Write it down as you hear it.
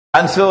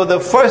And so the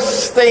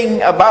first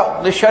thing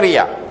about the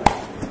Sharia,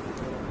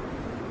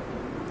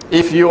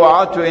 if you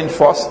are to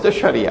enforce the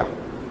Sharia,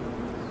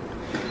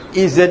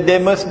 is that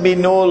there must be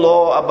no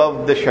law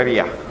above the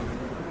Sharia.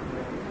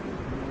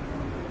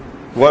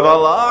 What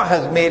Allah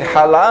has made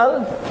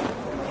halal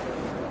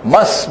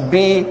must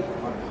be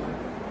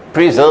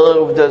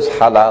preserved as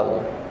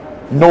halal.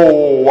 No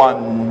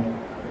one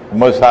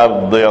must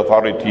have the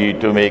authority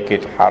to make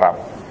it haram.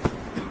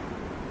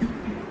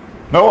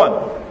 No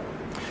one.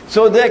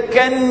 So there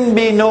can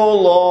be no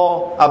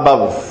law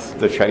above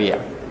the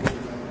Sharia.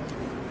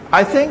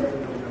 I think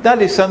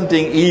that is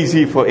something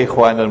easy for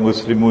Ikhwan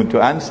al-Muslimun to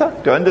answer,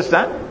 to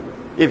understand.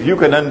 If you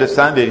can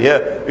understand it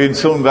here in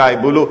Sungai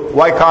Bulu,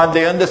 why can't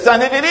they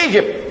understand it in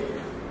Egypt?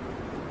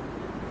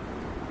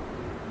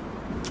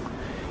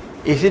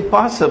 Is it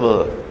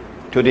possible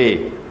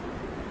today,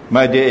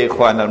 my dear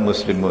Ikhwan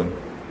al-Muslimun,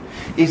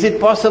 is it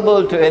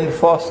possible to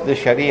enforce the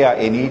Sharia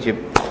in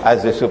Egypt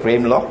as the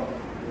supreme law?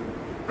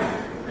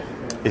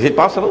 Is it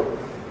possible?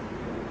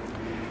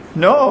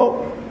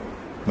 No,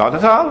 not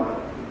at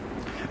all.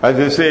 As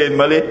they say in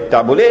Malay,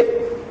 tabule.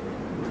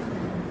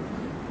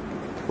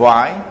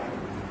 Why?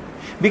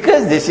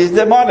 Because this is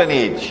the modern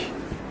age.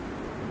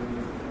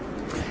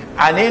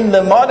 And in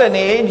the modern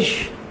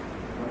age,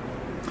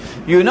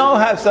 you now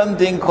have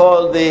something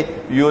called the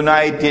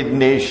United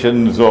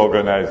Nations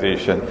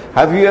Organization.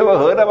 Have you ever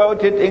heard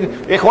about it?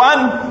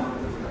 Ikhwan?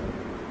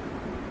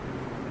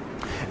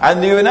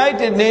 And the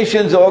United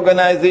Nations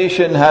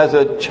Organization has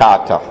a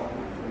charter,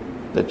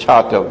 the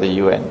Charter of the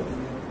UN.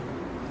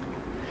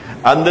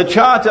 And the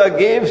charter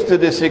gives to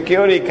the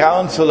Security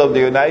Council of the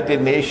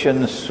United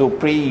Nations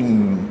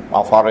supreme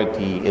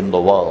authority in the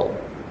world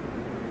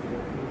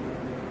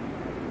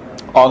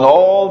on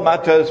all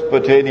matters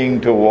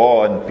pertaining to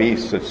war and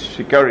peace and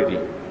security,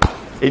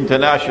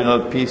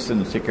 international peace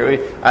and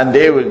security, and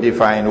they will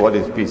define what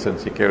is peace and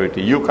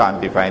security. You can't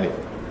define it.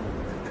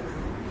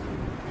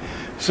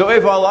 So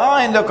if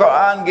Allah in the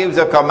Quran gives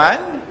a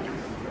command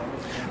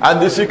and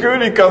the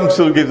Security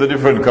Council gives a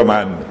different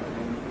command,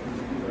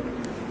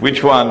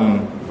 which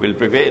one will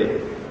prevail?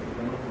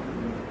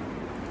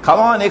 Come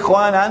on,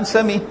 Ikhwan,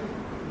 answer me.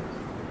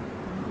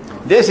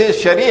 This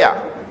is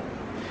Sharia.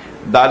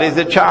 That is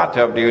the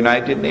Charter of the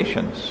United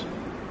Nations.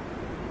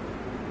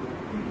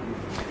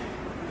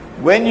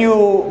 When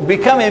you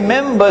become a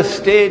member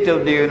state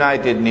of the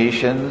United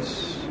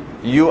Nations,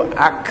 you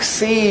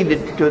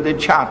accede to the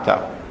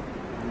Charter.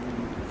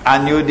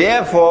 And you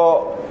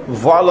therefore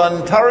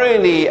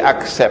voluntarily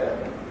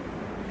accept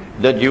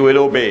that you will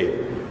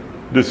obey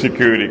the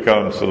Security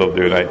Council of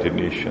the United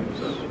Nations,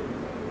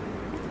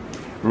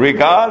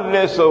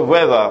 regardless of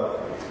whether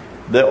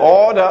the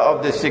order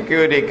of the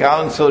Security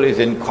Council is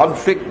in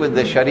conflict with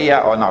the Sharia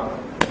or not.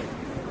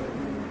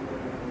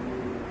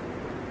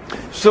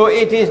 So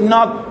it is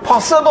not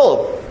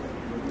possible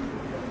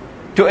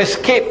to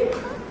escape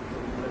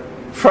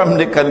from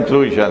the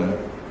conclusion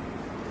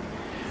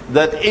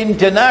that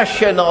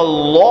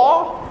international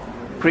law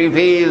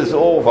prevails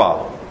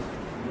over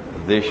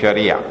the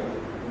Sharia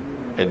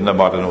in the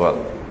modern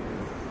world.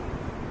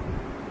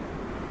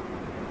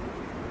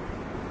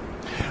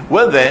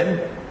 Well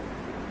then,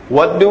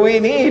 what do we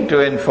need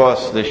to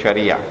enforce the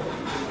Sharia?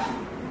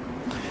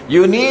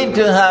 You need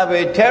to have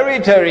a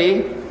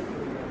territory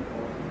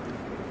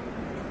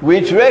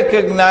which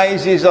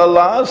recognizes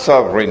Allah's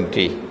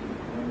sovereignty,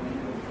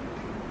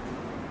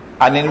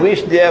 and in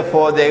which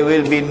therefore there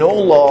will be no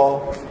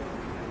law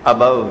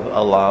above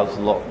Allah's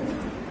law.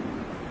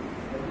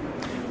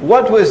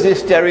 What was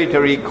this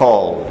territory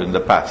called in the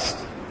past?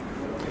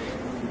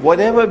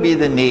 Whatever be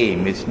the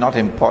name, it's not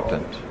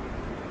important.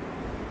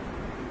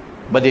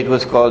 But it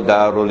was called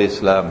Darul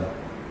Islam.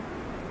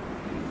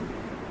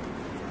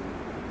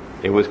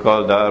 It was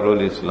called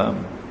Darul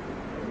Islam.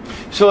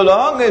 So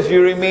long as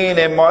you remain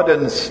a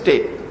modern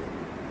state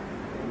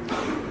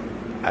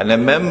and a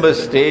member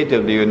state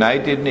of the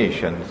United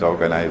Nations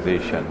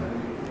Organization,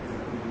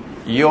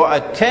 your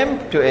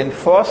attempt to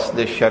enforce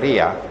the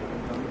Sharia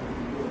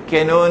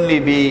can only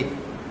be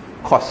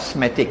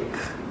cosmetic.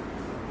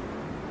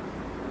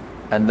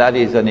 And that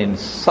is an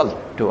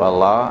insult to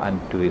Allah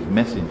and to His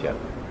Messenger.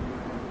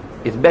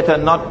 It's better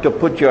not to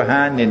put your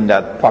hand in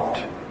that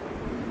pot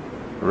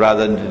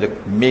rather than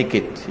to make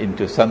it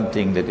into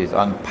something that is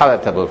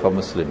unpalatable for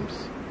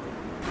Muslims.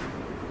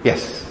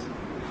 Yes.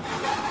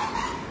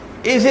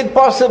 Is it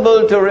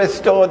possible to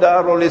restore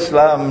Darul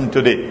Islam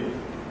today?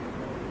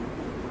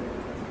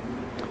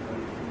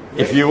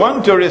 If you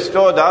want to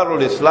restore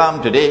Darul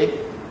Islam today,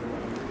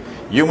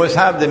 you must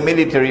have the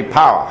military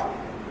power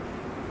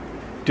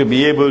to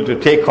be able to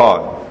take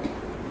on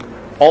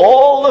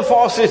all the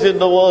forces in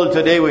the world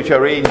today which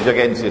are ranged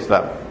against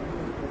Islam.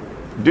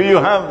 Do you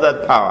have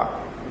that power?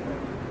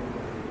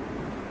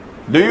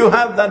 Do you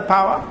have that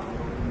power?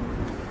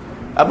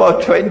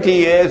 About 20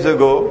 years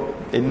ago,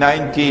 in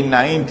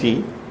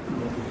 1990,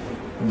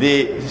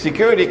 the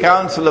Security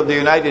Council of the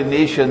United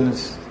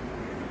Nations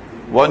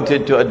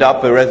wanted to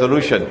adopt a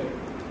resolution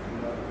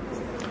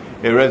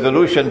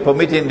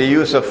permitting the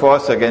use of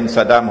force against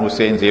Saddam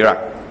Hussein's Iraq.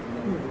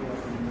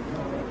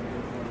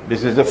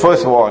 This is the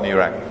first war in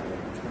Iraq.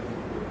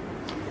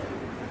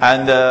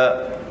 And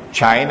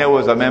China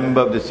was a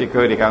member of the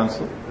Security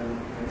Council.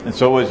 And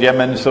so was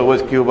Yemen, so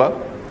was Cuba.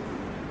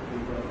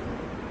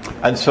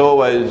 And so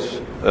was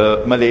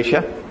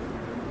Malaysia.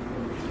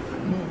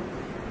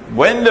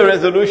 When the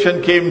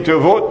resolution came to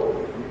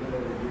vote,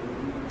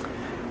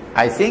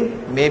 I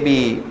think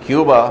maybe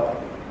Cuba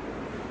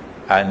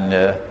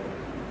and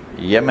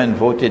Yemen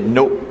voted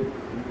no,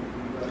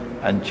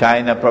 and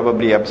China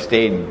probably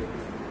abstained.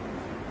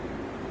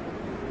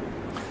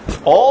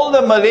 All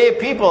the Malay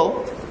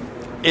people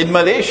in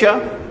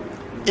Malaysia,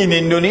 in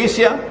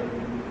Indonesia,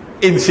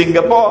 in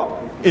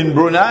Singapore, in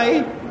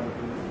Brunei,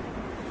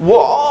 were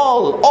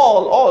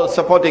all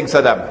supporting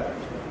Saddam.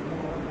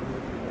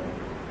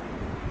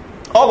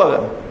 All of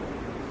them.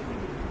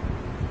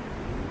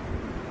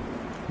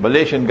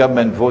 Malaysian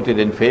government voted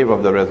in favor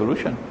of the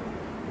resolution.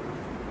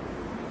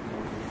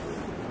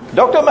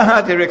 Dr.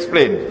 Mahathir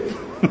explained.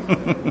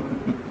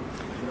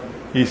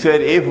 He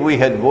said if we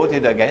had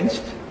voted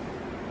against,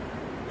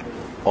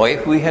 or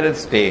if we had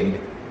abstained,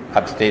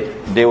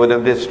 they would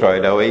have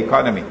destroyed our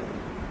economy.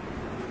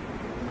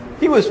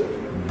 He was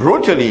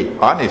brutally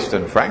honest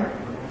and frank.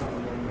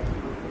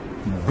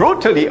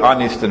 Brutally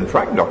honest and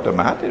frank, Dr.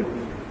 Mahathir.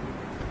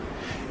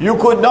 You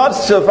could not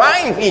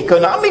survive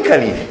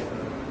economically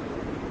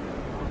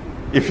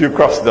if you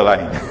cross the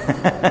line.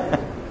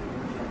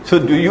 So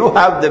do you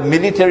have the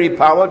military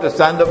power to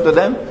stand up to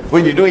them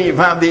when you don't even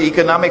have the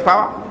economic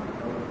power?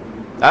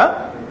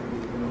 Huh?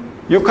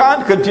 You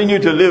can't continue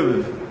to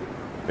live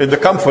in the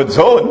comfort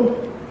zone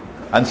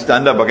and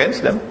stand up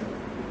against them.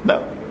 No.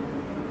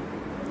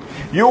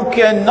 You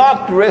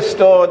cannot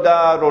restore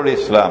Darul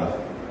Islam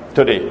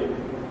today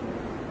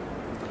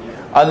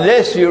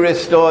unless you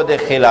restore the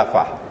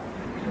Khilafah.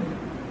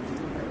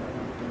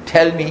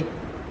 Tell me,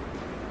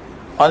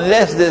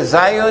 unless the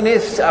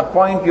Zionists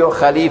appoint your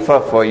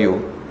Khalifa for you,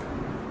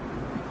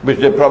 which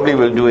they probably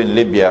will do in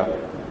Libya,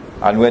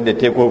 and when they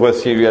take over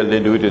Syria, they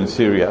do it in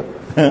Syria.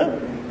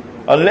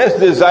 Unless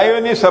the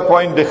Zionists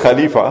appoint the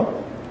Khalifa,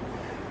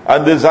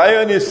 and the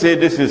Zionists say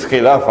this is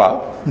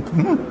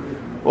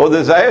Khilafah, or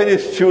the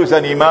Zionists choose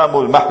an Imam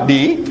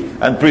al-Mahdi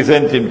and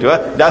present him to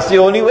us, that's the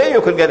only way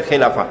you can get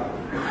Khilafah.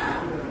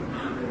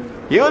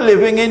 You're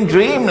living in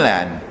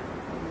dreamland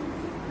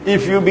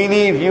if you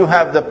believe you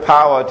have the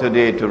power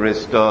today to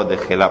restore the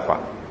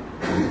Khilafah.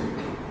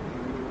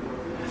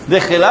 The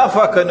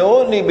Khilafah can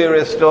only be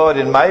restored,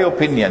 in my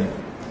opinion,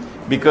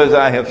 because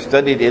I have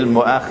studied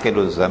Ilmu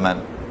Akhirul Zaman.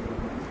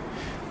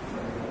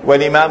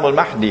 When Imam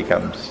al-Mahdi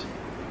comes,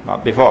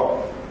 not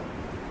before.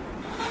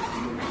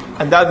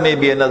 And that may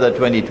be another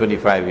 20,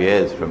 25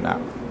 years from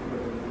now.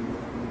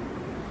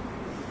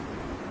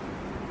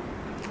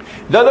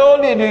 Not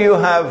only do you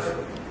have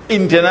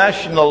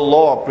international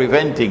law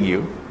preventing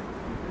you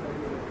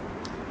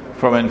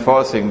from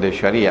enforcing the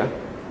Sharia,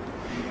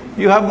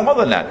 you have more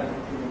than that.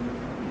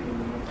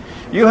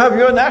 You have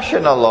your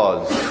national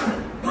laws.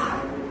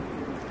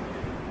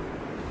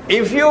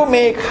 If you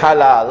make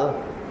halal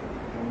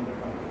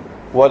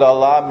what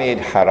Allah made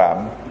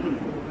haram,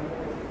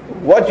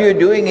 what you're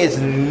doing is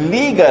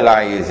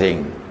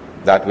legalizing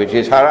that which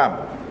is haram,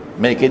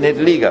 making it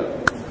legal.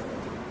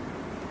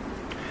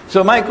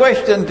 So my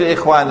question to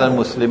Ikhwan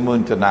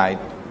al-Muslimun tonight,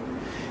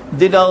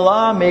 did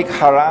Allah make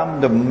haram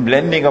the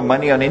lending of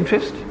money on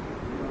interest?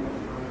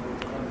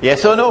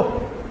 Yes or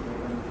no?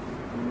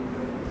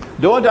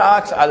 Don't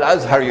ask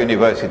Al-Azhar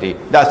University.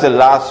 That's the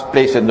last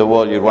place in the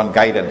world you want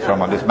guidance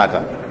from on this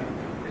matter.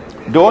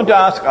 Don't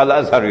ask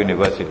Al-Azhar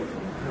University.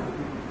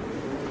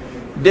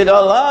 Did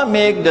Allah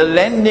make the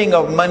lending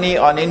of money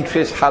on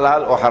interest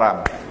halal or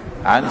haram?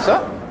 Answer,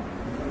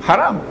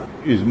 haram.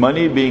 Is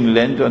money being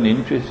lent on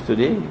interest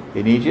today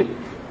in Egypt?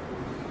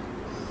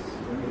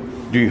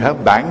 Do you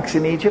have banks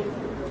in Egypt?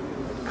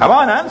 Come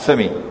on, answer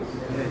me.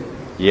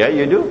 Yeah,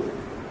 you do.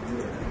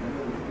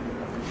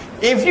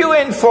 If you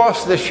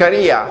enforce the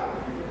Sharia,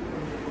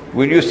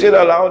 will you still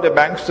allow the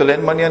banks to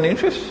lend money on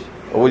interest?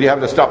 Or will you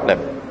have to stop them?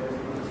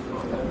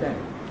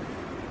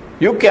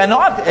 You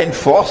cannot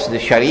enforce the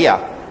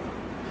Sharia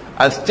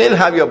and still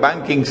have your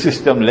banking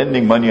system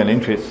lending money on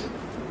interest,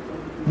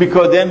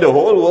 because then the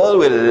whole world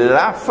will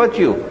laugh at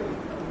you.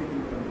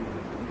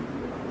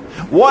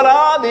 What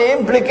are the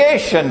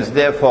implications,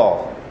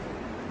 therefore,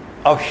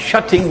 of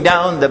shutting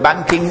down the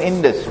banking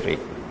industry,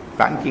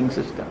 banking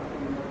system?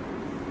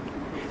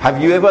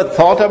 Have you ever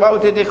thought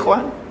about it,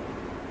 Ikhwan?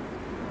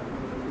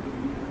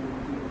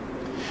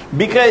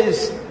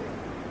 Because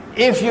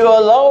if you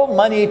allow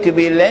money to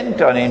be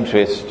lent on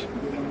interest,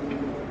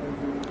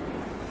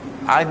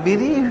 I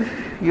believe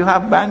you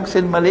have banks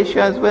in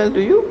Malaysia as well, do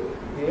you?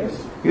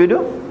 Yes. You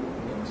do?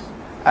 Yes.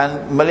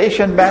 And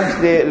Malaysian banks,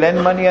 they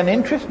lend money on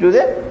interest, do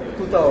they?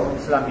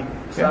 Islamic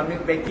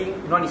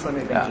banking,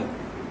 non-Islamic banking.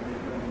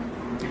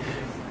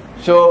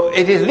 Yeah. So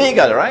it is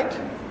legal, right?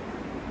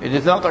 It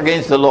is not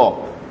against the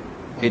law.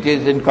 It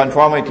is in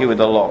conformity with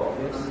the law.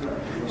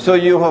 Yes. So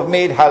you have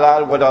made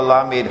halal what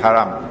Allah made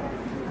haram.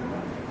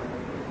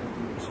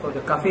 It's called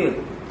the kafir.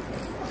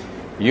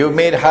 You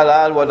made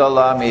halal what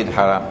Allah made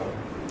haram.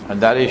 And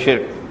that is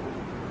shirk.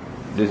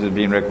 This is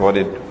being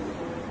recorded.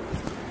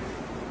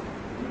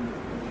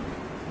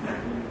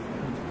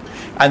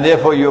 And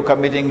therefore you're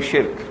committing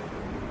shirk.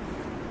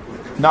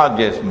 Not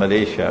just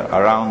Malaysia,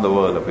 around the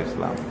world of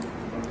Islam.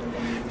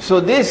 So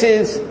this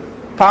is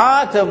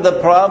part of the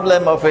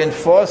problem of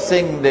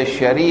enforcing the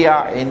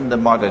Sharia in the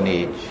modern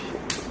age.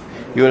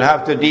 You'll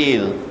have to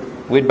deal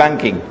with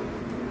banking.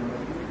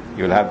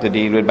 You'll have to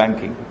deal with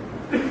banking.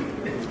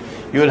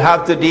 You'll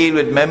have to deal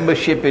with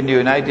membership in the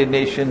United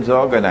Nations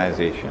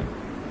organization.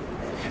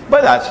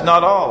 But that's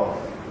not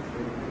all.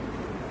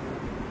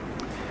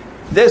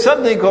 There's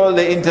something called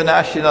the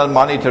International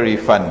Monetary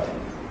Fund.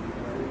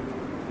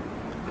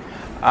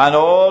 And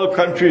all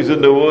countries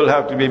in the world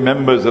have to be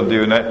members of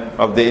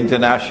the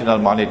International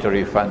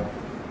Monetary Fund.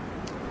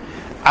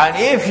 And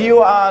if you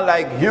are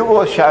like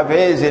Hugo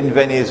Chavez in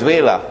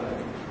Venezuela,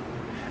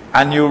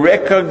 and you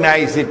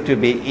recognize it to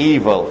be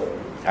evil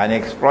and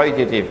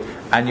exploitative,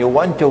 and you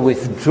want to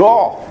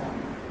withdraw,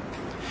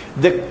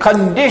 the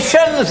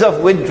conditions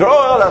of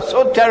withdrawal are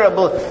so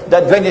terrible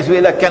that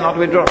Venezuela cannot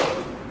withdraw.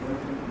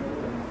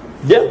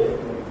 Yeah.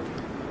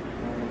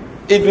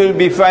 It will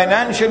be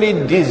financially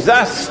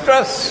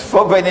disastrous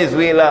for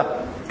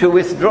Venezuela to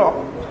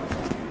withdraw.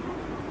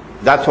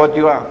 That's what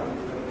you are.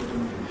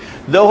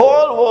 The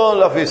whole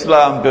world of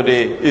Islam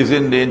today is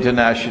in the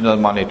International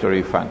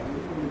Monetary Fund.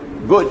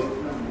 Good.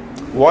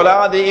 What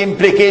are the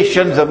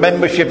implications of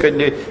membership in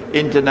the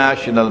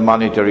International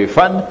Monetary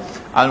Fund?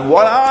 And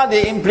what are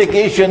the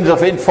implications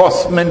of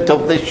enforcement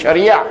of the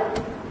Sharia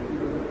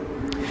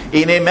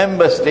in a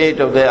member state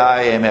of the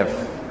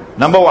IMF?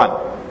 Number one,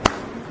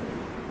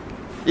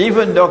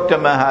 even Dr.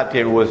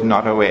 Mahathir was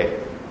not aware.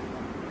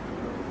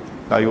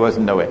 No, he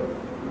wasn't aware.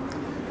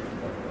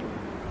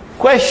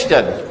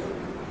 Question: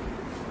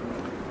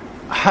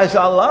 has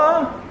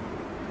Allah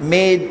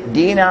made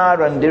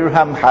dinar and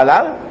dirham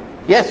halal?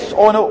 Yes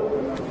or no?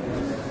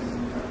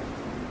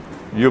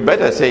 You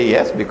better say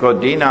yes,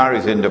 because dinar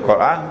is in the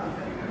Quran.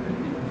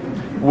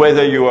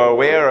 Whether you are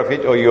aware of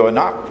it or you are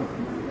not.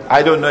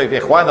 I don't know if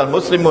Ikhwan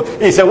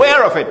al-Muslimun is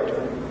aware of it.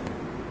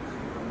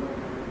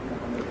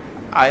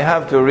 I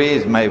have to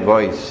raise my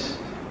voice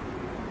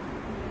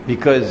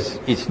because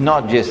it's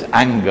not just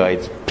anger,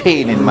 it's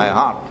pain in my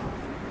heart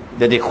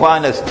that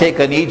Ikhwan has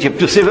taken Egypt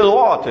to civil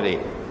war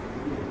today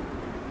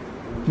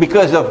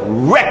because of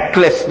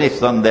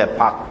recklessness on their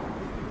part.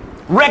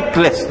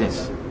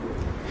 Recklessness.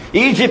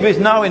 Egypt is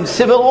now in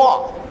civil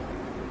war.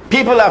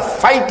 People are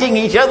fighting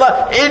each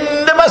other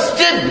in the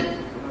masjid.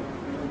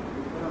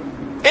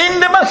 In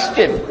the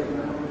masjid.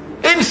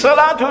 In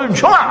Salatul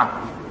Jum'ah.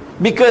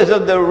 Because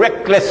of the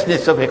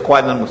recklessness of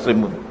Ikhwan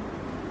al-Muslimun.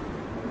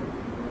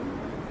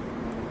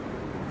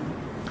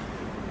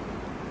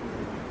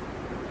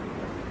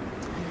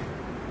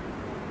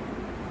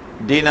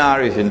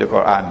 Dinar is in the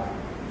Quran.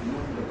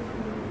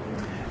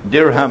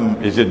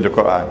 Dirham is in the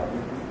Quran.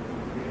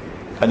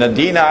 And a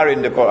dinar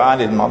in the Quran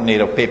is not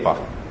made of paper.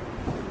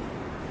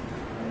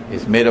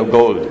 It's made of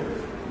gold.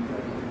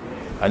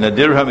 And a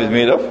dirham is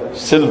made of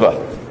silver.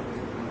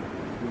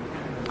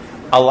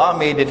 Allah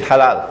made it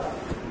halal.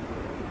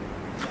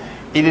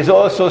 It is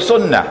also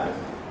sunnah.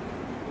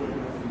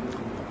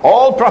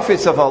 All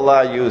prophets of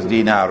Allah use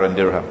dinar and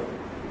dirham.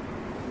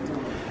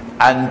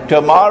 And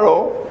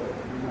tomorrow,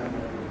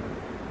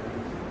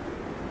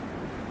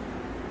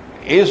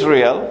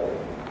 Israel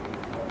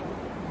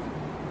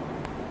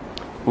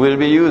will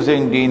be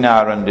using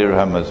dinar and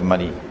dirham as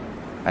money.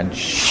 And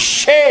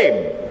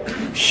shame,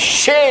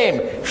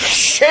 shame,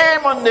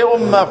 shame on the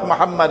ummah of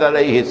Muhammad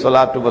alayhi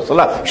salatu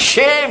wasalam.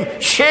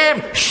 Shame,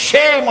 shame,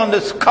 shame on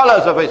the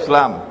scholars of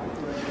Islam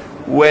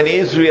when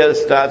Israel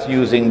starts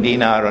using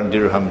dinar and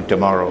dirham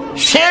tomorrow.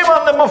 Shame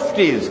on the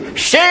muftis.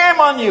 Shame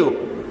on you.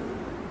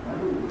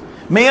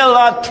 May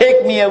Allah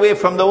take me away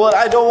from the world.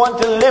 I don't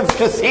want to live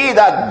to see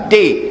that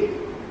day,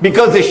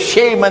 because the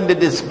shame and the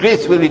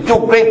disgrace will be too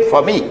great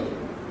for me.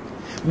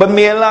 But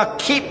may Allah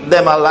keep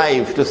them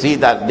alive to see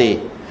that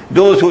day.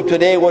 Those who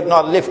today would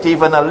not lift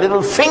even a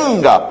little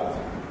finger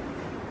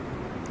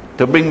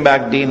to bring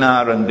back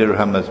dinar and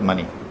dirham as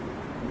money.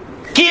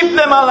 Keep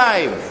them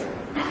alive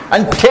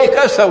and take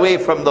us away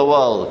from the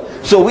world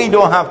so we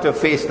don't have to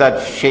face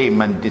that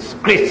shame and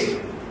disgrace.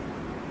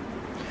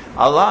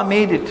 Allah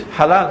made it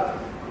halal.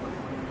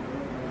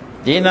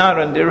 Dinar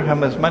and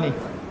dirham as money.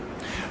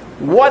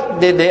 What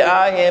did the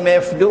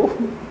IMF do?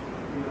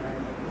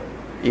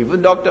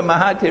 Even Dr.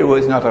 Mahathir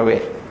was not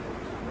aware.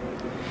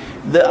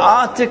 The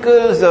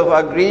Articles of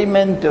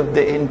Agreement of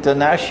the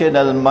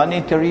International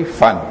Monetary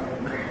Fund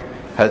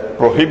has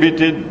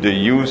prohibited the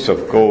use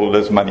of gold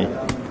as money.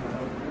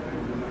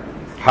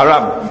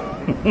 Haram.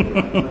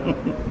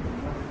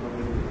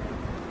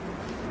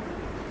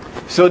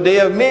 So they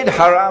have made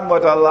haram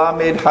what Allah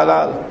made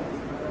halal.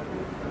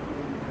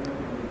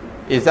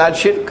 Is that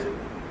shirk?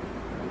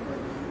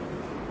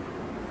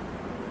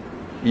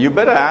 You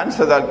better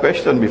answer that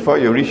question before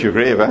you reach your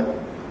grave, eh?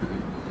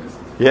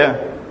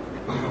 Yeah.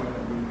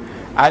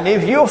 And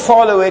if you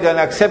follow it and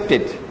accept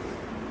it,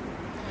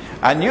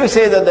 And you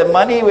say that the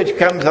money which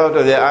comes out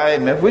of the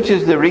IMF, which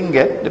is the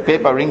ringgit, the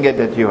paper ringgit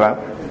that you have,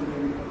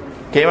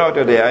 came out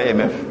of the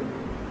IMF,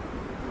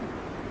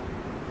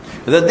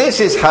 that this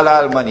is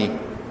halal money.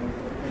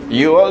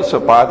 You also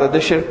part of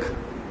the shirk.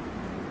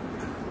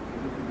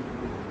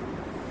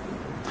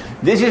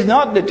 This is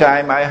not the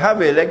time. I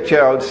have a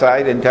lecture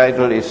outside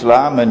entitled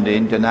Islam and the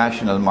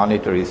International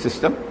Monetary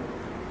System.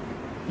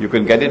 You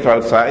can get it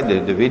outside,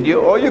 the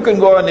video, or you can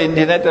go on the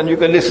internet and you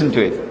can listen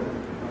to it.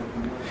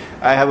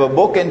 I have a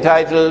book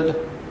entitled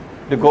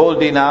The Gold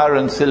Dinar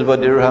and Silver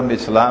Dirham,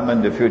 Islam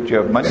and the Future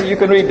of Money. You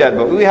can read that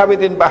book. We have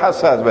it in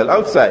Bahasa as well,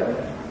 outside.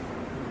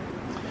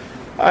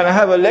 And I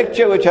have a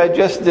lecture which I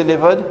just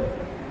delivered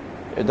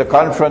at the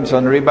conference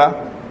on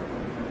Riba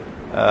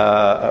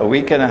a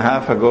week and a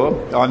half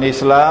ago on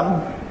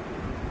Islam,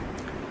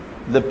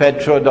 the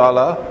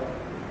petrodollar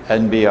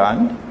and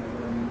beyond,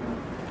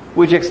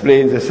 which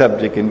explains the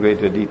subject in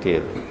greater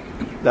detail.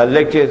 That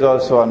lecture is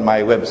also on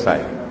my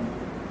website.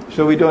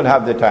 So we don't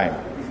have the time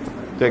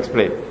to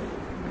explain.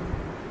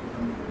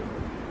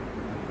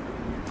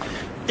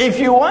 If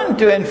you want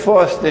to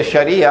enforce the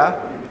Sharia,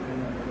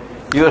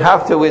 you'll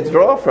have to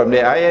withdraw from the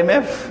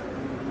IMF.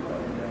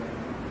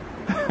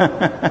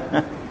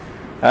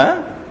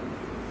 Huh?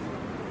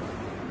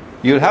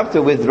 You'll have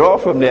to withdraw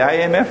from the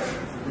IMF.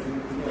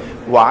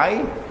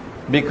 Why?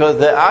 Because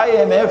the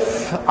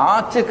IMF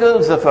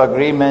articles of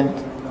agreement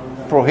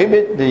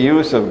prohibit the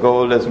use of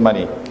gold as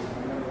money.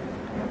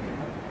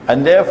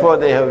 And therefore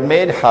they have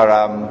made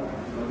haram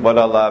what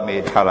Allah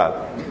made halal.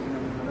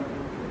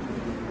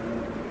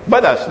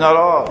 But that's not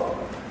all.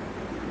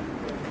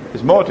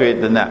 There's more to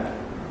it than that.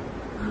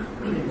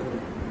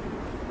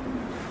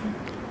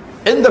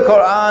 In the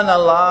Quran,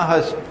 Allah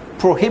has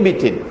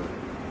prohibited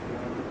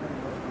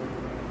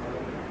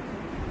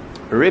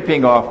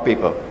ripping off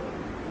people.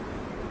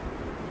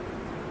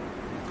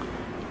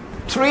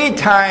 3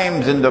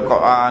 times in the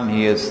Quran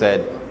He has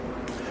said,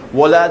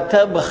 وَلَا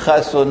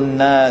تَبْخَسُوا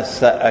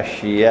النَّاسَ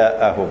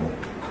أَشْيَاءَهُمْ.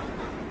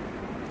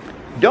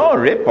 Don't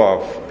rip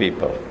off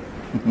people.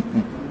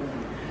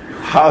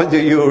 How do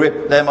you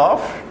rip them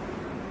off?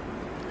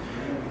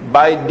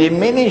 By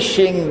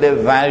diminishing the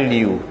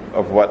value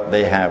of what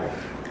they have.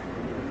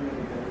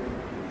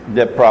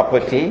 Their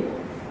property,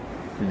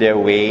 their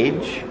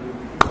wage,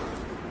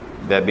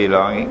 their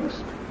belongings.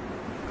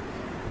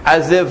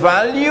 As the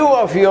value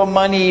of your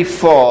money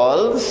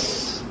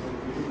falls,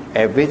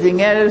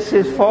 everything else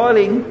is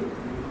falling.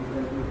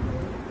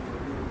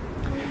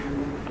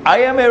 I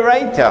am a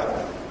writer.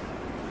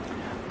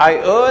 I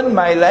earn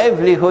my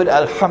livelihood,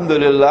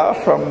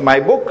 alhamdulillah, from my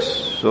books.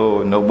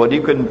 So nobody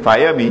can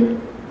fire me.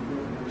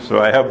 So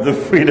I have the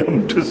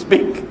freedom to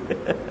speak.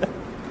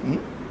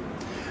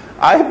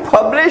 I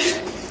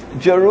published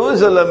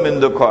Jerusalem in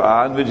the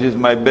Quran, which is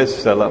my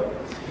bestseller,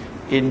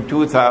 in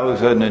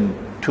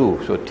 2002,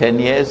 so 10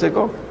 years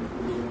ago,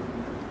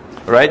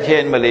 right here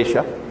in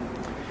Malaysia.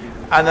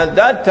 And at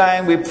that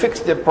time, we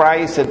fixed the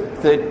price at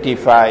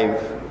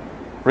 35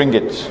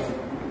 ringgits.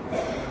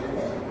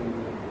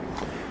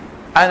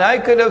 And I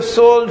could have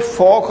sold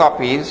 4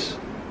 copies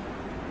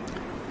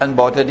and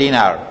bought a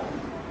dinar.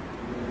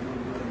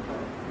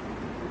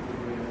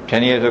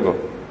 10 years ago.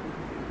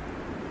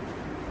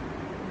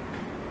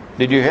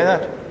 Did you hear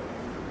that?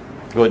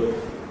 Good.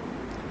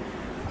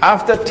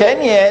 After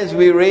 10 years,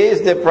 we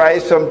raised the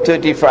price from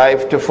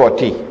 35 to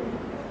 40.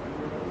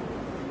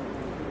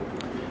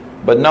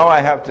 But now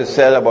I have to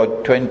sell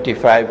about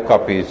 25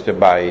 copies to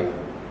buy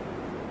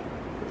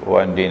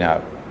 1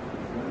 dinar.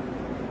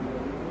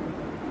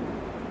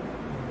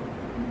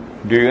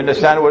 Do you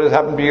understand what has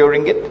happened to your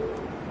ringgit?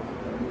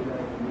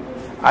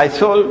 I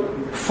sold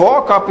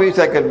 4 copies,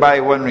 I could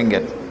buy 1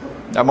 ringgit.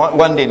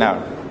 1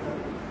 dinar.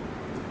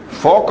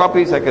 4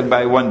 copies, I could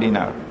buy 1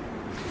 dinar.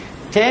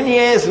 10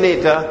 years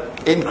later,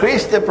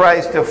 increase the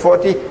price to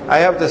 40, I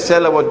have to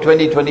sell about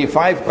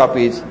 20-25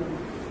 copies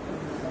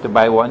to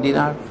buy 1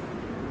 dinar.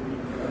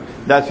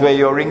 That's where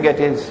your ringgit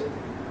is,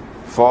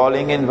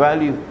 falling in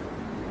value.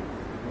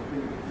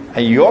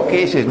 And your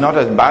case is not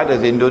as bad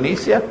as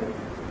Indonesia.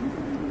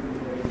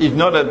 It's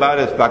not as bad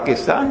as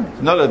Pakistan.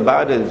 It's not as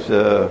bad as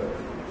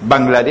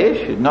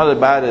Bangladesh. It's not as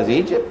bad as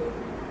Egypt.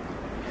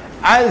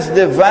 As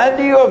the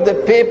value of the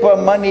paper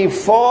money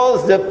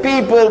falls, the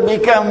people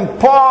become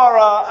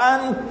poorer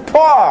and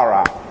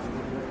poorer.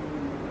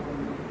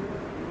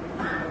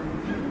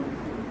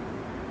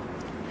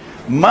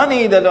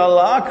 Money that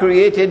Allah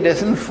created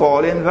doesn't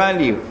fall in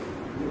value.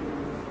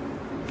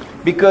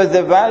 Because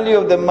the value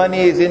of the money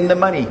is in the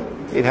money.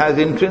 It has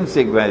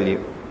intrinsic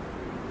value.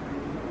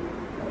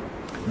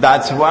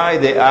 That's why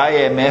the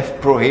IMF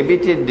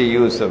prohibited the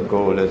use of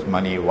gold as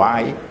money.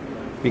 Why?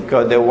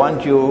 Because they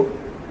want you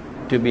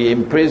to be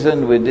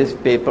imprisoned with this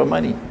paper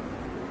money.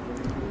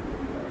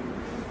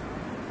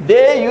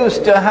 They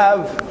used to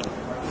have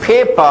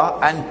paper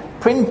and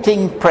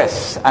printing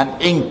press and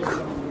ink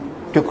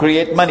to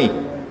create money.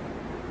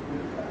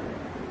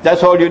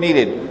 That's all you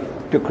needed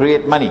to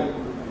create money.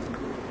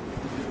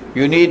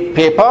 You need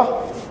paper,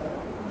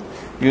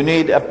 you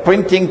need a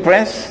printing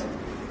press,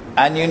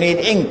 and you need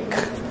ink.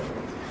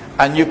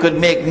 and you could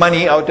make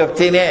money out of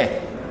thin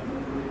air.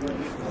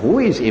 Who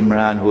is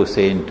Imran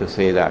Hosein to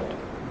say that?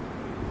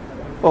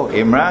 Oh,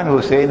 Imran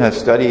Hosein has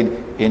studied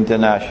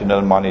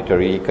international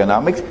monetary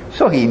economics,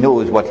 so he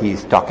knows what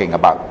he's talking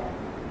about.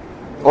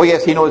 Oh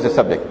yes, he knows the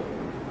subject.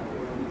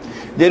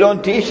 They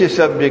don't teach the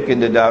subject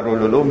in the Darul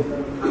Uloom,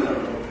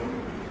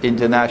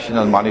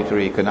 international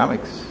monetary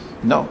economics.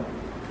 No.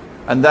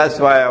 And that's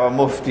why our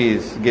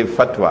muftis give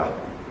fatwa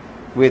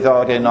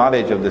without a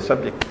knowledge of the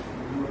subject.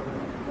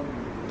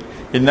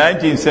 In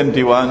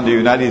 1971, the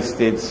United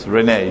States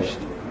reneged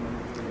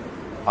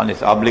on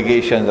its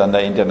obligations under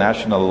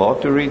international law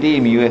to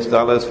redeem US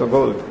dollars for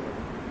gold.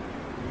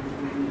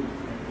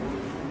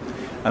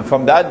 And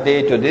from that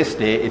day to this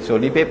day, it's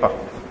only paper.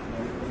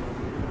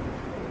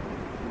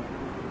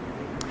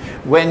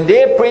 When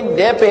they print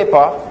their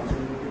paper,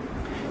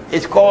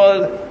 it's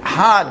called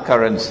hard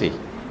currency.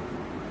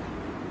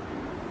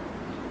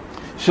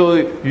 So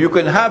you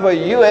can have a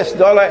US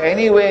dollar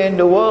anywhere in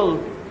the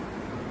world.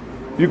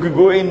 You could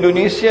go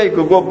Indonesia, you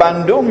could go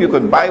Bandung, you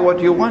could buy what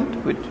you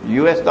want with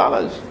US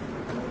dollars.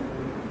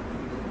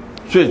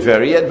 So it's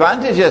very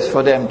advantageous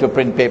for them to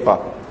print paper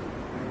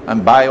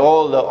and buy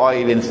all the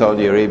oil in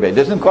Saudi Arabia. It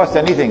doesn't cost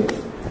anything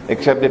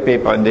except the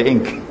paper and the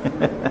ink.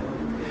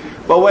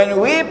 But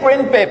when we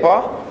print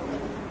paper,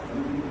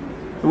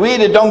 we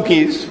the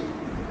donkeys,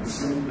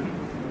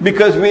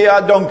 because we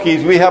are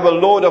donkeys, we have a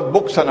load of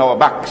books on our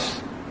backs.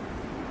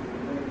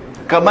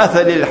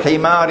 كَمَثَلِ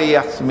الْحِمَارِ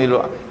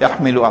يَحْمِلُ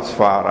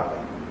أَصْفَارًا,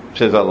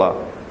 says Allah.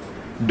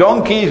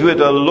 Donkeys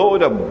with a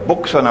load of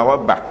books on our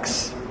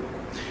backs.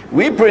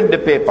 We print the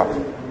paper.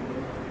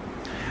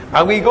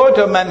 And we go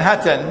to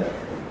Manhattan,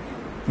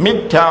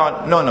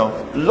 Midtown,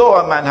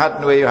 Lower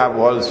Manhattan where you have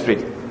Wall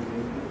Street.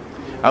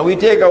 And we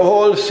take a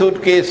whole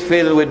suitcase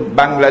filled with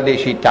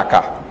Bangladeshi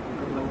taka.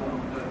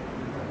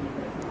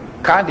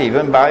 Can't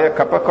even buy a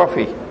cup of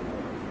coffee.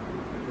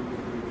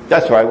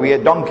 That's why we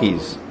are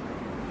donkeys.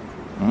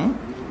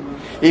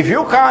 If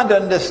you can't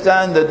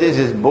understand that this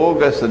is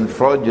bogus and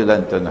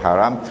fraudulent and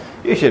haram,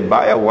 you should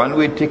buy a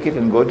one-way ticket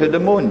and go to the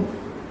moon.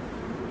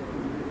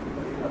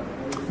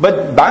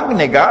 But Bank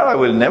Negara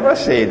will never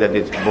say that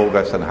it's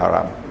bogus and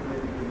haram.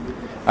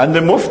 And the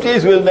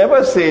muftis will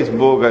never say it's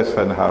bogus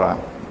and haram.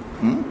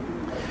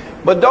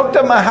 But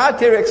Dr.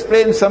 Mahathir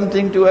explained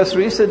something to us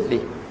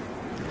recently.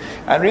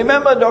 And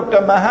remember,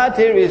 Dr.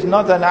 Mahathir is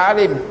not an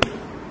alim.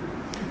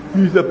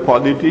 He's a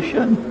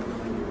politician.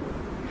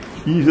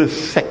 He's a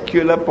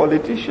secular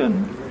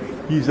politician.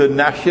 He's a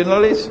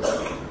nationalist.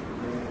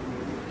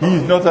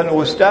 He's not an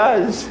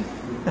ustaz.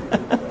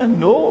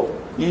 No,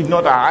 he's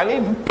not an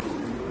alim.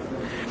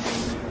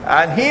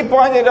 And he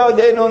pointed out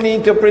they don't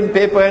need to print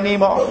paper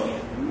anymore.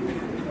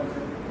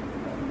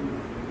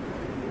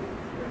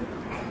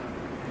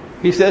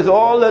 He says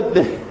all that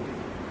the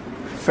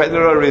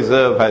Federal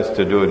Reserve has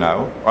to do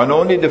now, and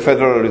only the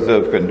Federal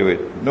Reserve can do it,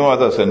 no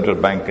other central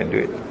bank can do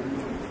it,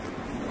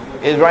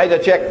 is write a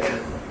check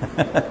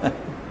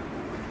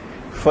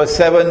for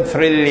 $7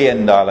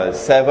 trillion.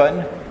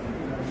 $7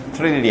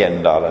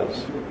 trillion.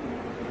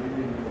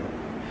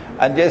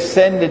 And just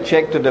send the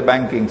check to the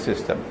banking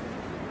system.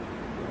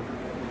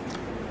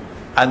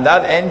 And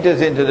that enters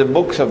into the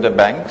books of the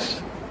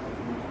banks.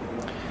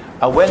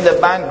 And when the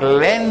bank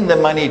lend the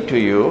money to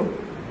you,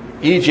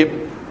 Egypt,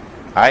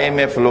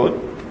 IMF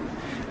loan,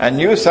 and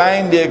you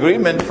sign the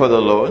agreement for the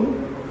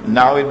loan,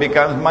 now it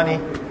becomes money.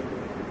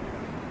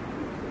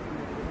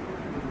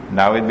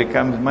 Now it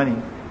becomes money.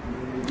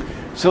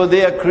 So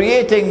they are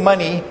creating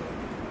money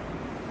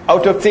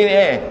out of thin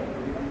air,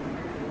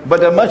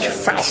 but a much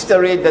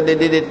faster rate than they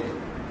did it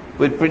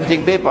with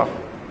printing paper.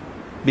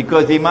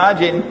 Because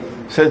imagine,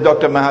 says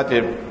Dr.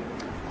 Mahathir,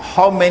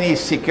 how many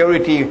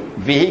security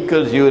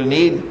vehicles you will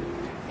need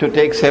to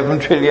take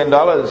 $7 trillion?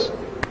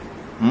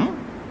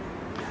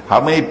 How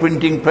many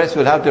printing press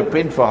will have to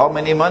print for how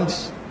many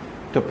months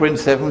to print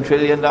 $7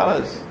 trillion?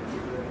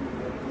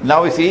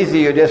 Now it's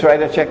easy, you just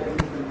write a check.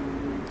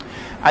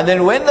 And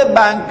then when the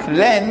bank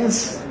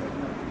lends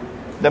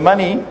the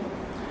money,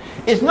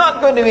 it's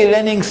not going to be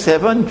lending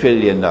 $7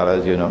 trillion,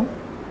 you know.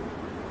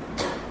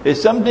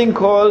 It's something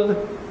called,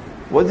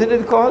 what is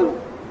it called?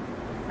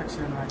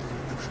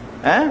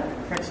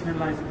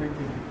 Fractionalized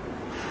banking.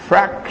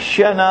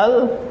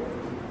 Fractional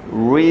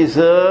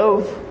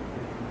reserve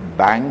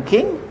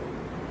banking?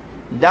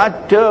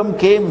 That term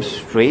came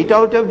straight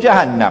out of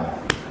Jahannam.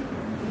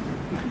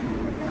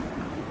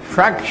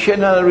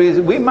 Fractional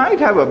reserve. We might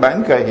have a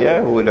banker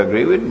here who would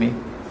agree with me.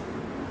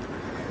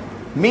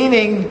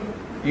 Meaning,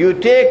 you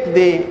take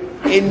the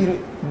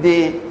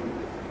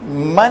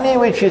money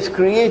which is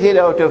created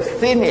out of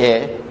thin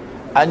air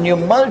and you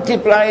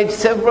multiply it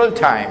several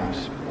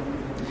times.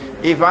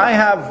 If I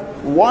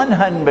have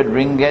 100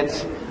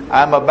 ringgits,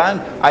 I'm a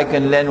bank, I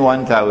can lend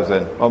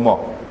 1,000 or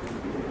more.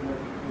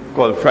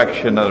 Called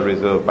fractional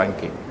reserve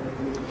banking.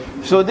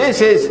 So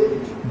this is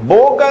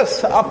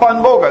bogus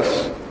upon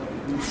bogus,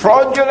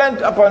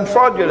 fraudulent upon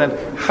fraudulent,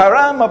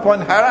 haram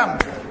upon haram.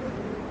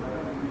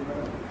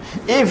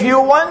 If you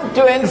want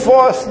to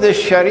enforce the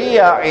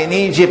Sharia in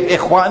Egypt,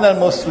 Ikhwan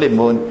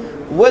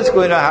al-Muslimun, what's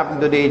going to happen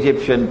to the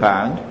Egyptian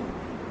pound?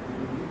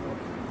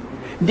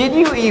 Did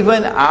you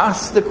even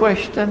ask the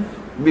question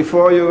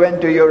before you went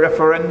to your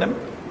referendum?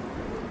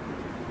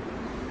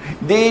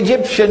 The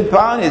Egyptian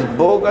pound is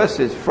bogus,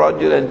 is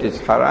fraudulent, is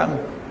haram.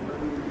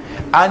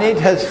 And it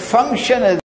has functioned as